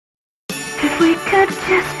we could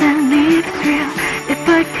just believe it's real, if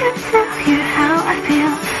I could tell you how I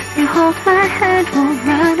feel, you hold my hand, won't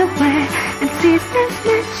run away, and seize this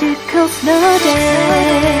magical snow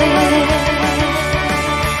day.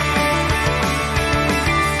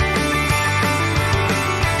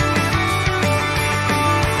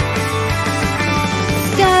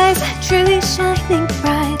 Skies truly shining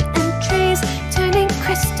bright, and trees turning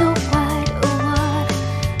crystal white. Oh, what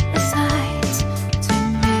a sight to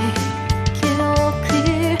make it all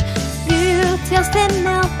clear. New tales can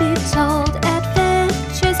now be told,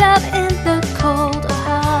 adventures out in the cold. Oh,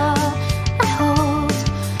 how I hold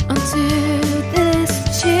onto this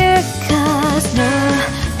cheer, 'cause no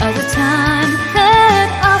other time could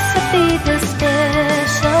also be this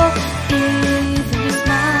special. Even your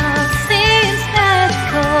smile seems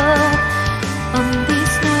magical on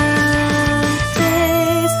these snow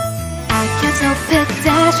days. I can't help it,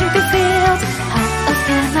 dashing through fields. How else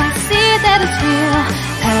can I see that it's real?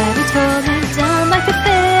 Patterns falling down like a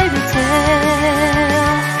fairy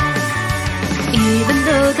tale. Even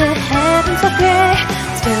though the heavens are gray,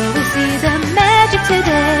 still we see the magic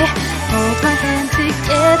today. Hold my hand,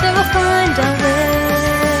 together we'll find our way.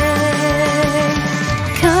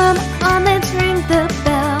 Come on, let's ring the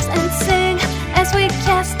bells and sing as we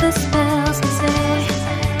cast the spells and say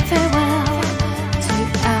farewell to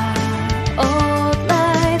our old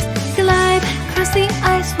lives. Glide across the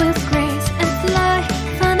ice with grace and fly,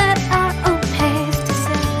 fun at our own pace to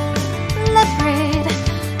celebrate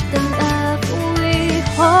the love we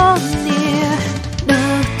hold near.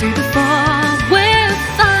 Love through the fall, we're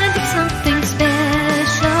finding something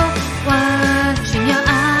special. Watching your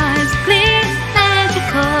eyes gleam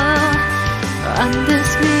magical on this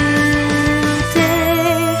new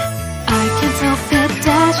day. I can't help it,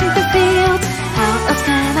 dashing through fields. How else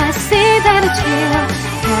can I see that it's real?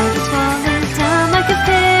 Petals falling down like a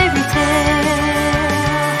fairy tale.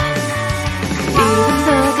 Even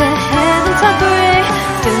though the heavens are gray,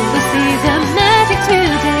 still we see the magic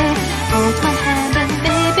today. Hold my hand and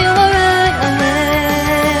maybe we'll run away.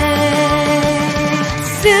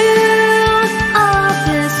 Soon all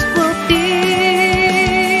this will be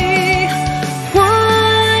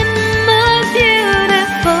one more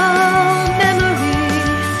beautiful memory.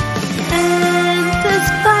 And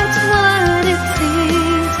despite what it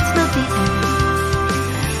seems, it's not the end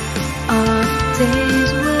of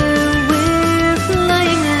days where we're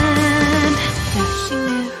flying and dashing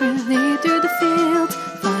merrily through the fields,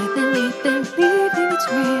 finally believing it's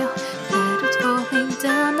real, that it's falling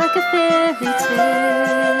down like a fairy tale.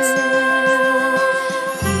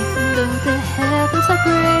 Even though the heavens are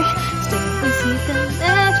gray, still we see the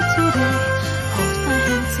magic today. Hold my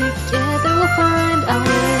hand, together we'll find our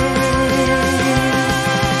way.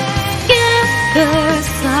 Together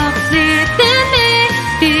softly, then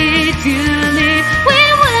maybe duly, we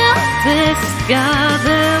will discover